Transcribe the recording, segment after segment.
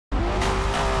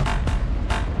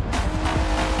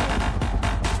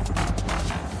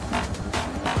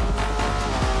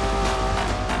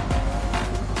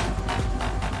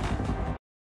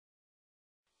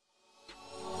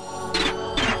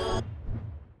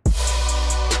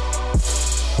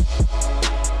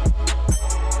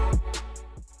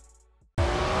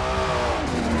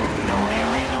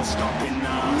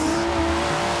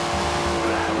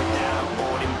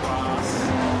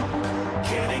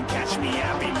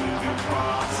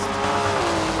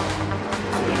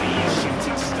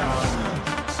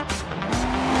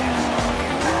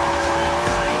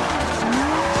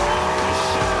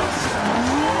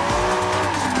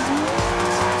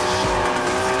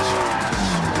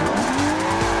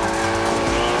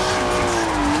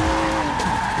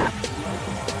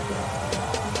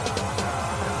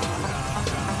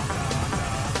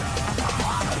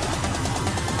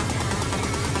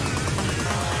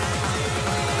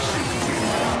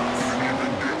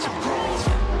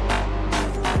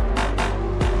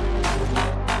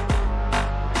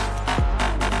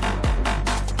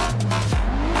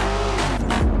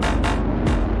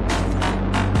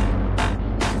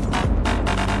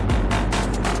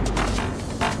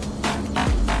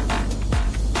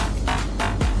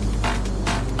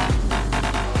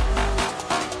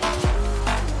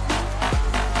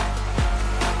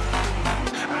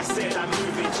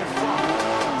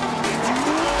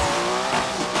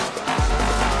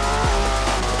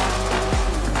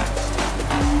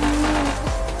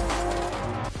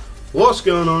What's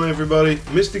going on, everybody?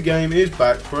 Mr. Game is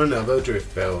back for another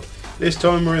drift build. This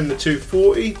time we're in the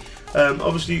 240.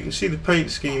 Obviously you can see the paint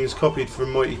scheme is copied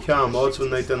from Mighty Car Mods when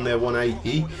they've done their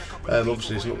 180.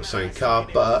 Obviously it's not the same car,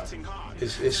 but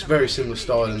it's very similar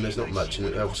style and there's not much in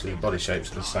it. Obviously the body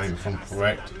shapes are the same if I'm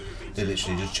correct. They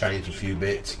literally just changed a few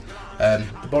bits.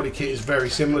 The body kit is very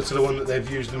similar to the one that they've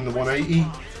used in the 180.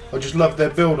 I just love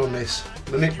their build on this.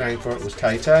 The nickname for it was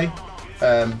Tay-Tay.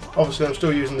 Obviously I'm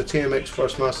still using the TMX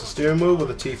Trustmaster steering wheel with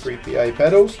the T3PA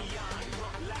pedals.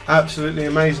 Absolutely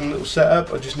amazing little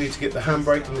setup. I just need to get the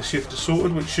handbrake and the shifter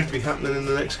sorted, which should be happening in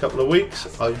the next couple of weeks.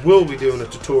 I will be doing a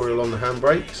tutorial on the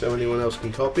handbrake so anyone else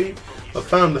can copy. I've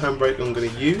found the handbrake I'm going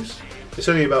to use. It's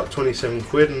only about 27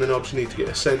 quid, and then I'll just need to get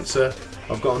a sensor.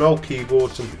 I've got an old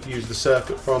keyboard to use the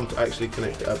circuit from to actually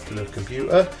connect it up to the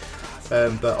computer.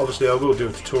 But obviously I will do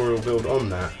a tutorial build on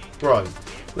that. Right,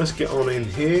 let's get on in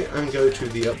here and go to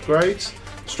the upgrades.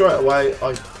 Straight away,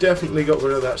 I definitely got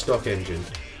rid of that stock engine.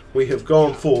 We have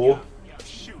gone for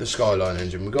the Skyline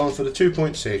engine. We've gone for the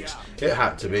 2.6. It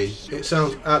had to be. It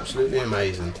sounds absolutely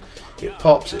amazing. It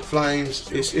pops, it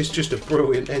flames. It's just a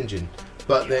brilliant engine.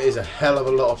 But there is a hell of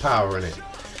a lot of power in it.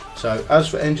 So as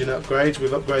for engine upgrades,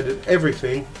 we've upgraded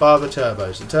everything bar the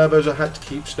turbos. The turbos I had to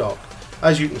keep stock.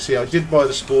 As you can see, I did buy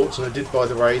the sports and I did buy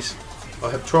the race. I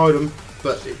have tried them,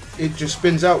 but it just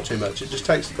spins out too much. It just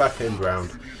takes the back end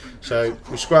round. So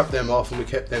we scrapped them off and we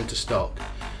kept them to stock.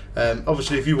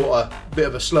 Obviously if you want a bit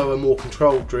of a slower, more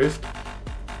controlled drift,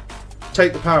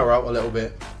 take the power out a little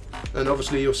bit. And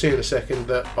obviously you'll see in a second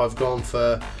that I've gone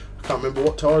for, I can't remember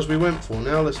what tyres we went for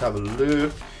now. Let's have a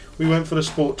look. We went for the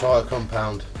sport tyre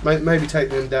compound. Maybe take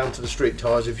them down to the street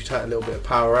tyres if you take a little bit of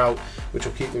power out, which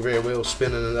will keep the rear wheels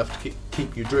spinning enough to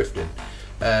keep you drifting.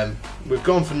 We've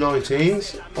gone for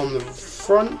 19s. On the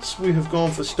fronts we have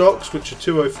gone for stocks, which are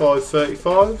 205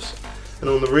 35s, and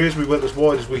on the rears we went as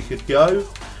wide as we could go.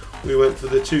 We went for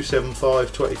the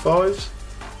 275 25s,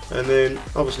 and then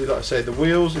obviously, like I say, the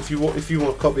wheels. If you want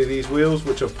to copy these wheels,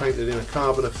 which I've painted in a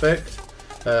carbon effect,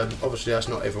 obviously that's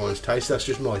not everyone's taste. That's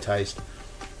just my taste.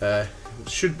 It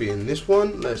should be in this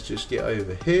one. Let's just get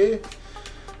over here.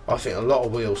 I think a lot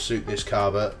of wheels suit this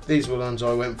car, but these were the ones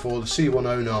I went for, the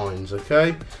C109s.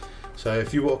 Okay, so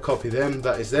if you want to copy them,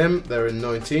 that is them. They're in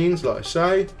 19s, like I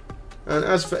say. And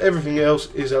as for everything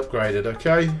else, is upgraded.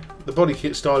 Okay, the body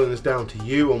kit styling is down to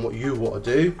you on what you want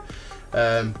to do.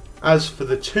 As for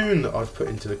the tune that I've put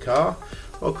into the car,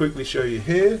 I'll quickly show you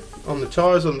here. On the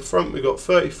tyres on the front, we've got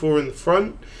 34 in the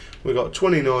front, we've got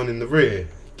 29 in the rear.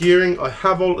 Gearing, I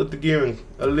have altered the gearing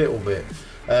a little bit.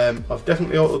 I've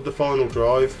definitely altered the final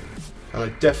drive, and I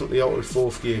definitely altered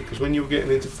fourth gear, because when you were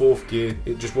getting into fourth gear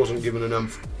it just wasn't giving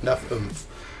enough oomph.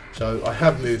 So I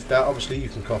have moved that. Obviously you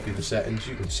can copy the settings.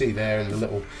 You can see there in the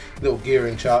little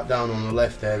gearing chart down on the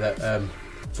left there that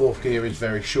fourth gear is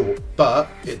very short, but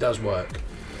it does work.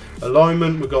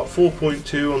 Alignment, we've got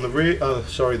 4.2 on the rear,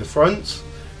 the fronts.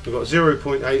 We've got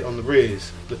 0.8 on the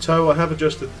rears. The toe, I have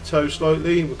adjusted the toe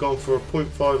slightly. We've gone for a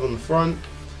 0.5 on the front,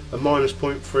 a minus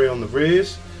 0.3 on the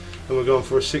rears, and we're going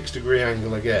for a 6-degree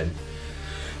angle again.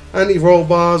 Anti-roll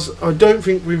bars, I don't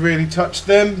think we really touched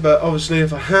them, but obviously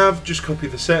if I have, just copy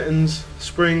the settings.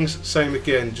 Springs, same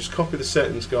again, just copy the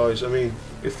settings, guys. I mean,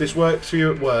 if this works for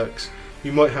you, it works.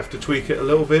 You might have to tweak it a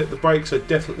little bit. The brakes I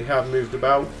definitely have moved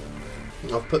about.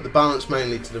 I've put the balance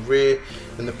mainly to the rear,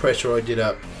 and the pressure I did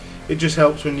up. It just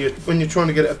helps when you're trying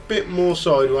to get it a bit more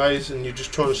sideways and you're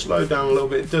just trying to slow down a little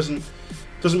bit. It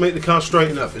doesn't make the car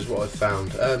straighten up, is what I've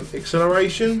found.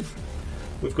 Acceleration,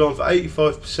 we've gone for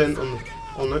 85%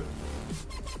 on it.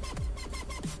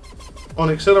 On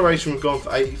acceleration we've gone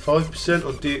for 85%,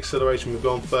 on deceleration we've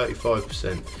gone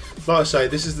 35%. Like I say,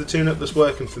 this is the tune-up that's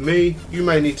working for me. You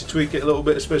may need to tweak it a little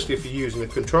bit, especially if you're using a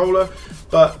controller,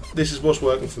 but this is what's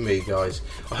working for me, guys.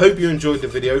 I hope you enjoyed the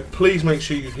video. Please make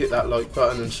sure you hit that like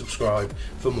button and subscribe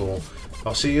for more.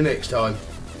 I'll see you next time.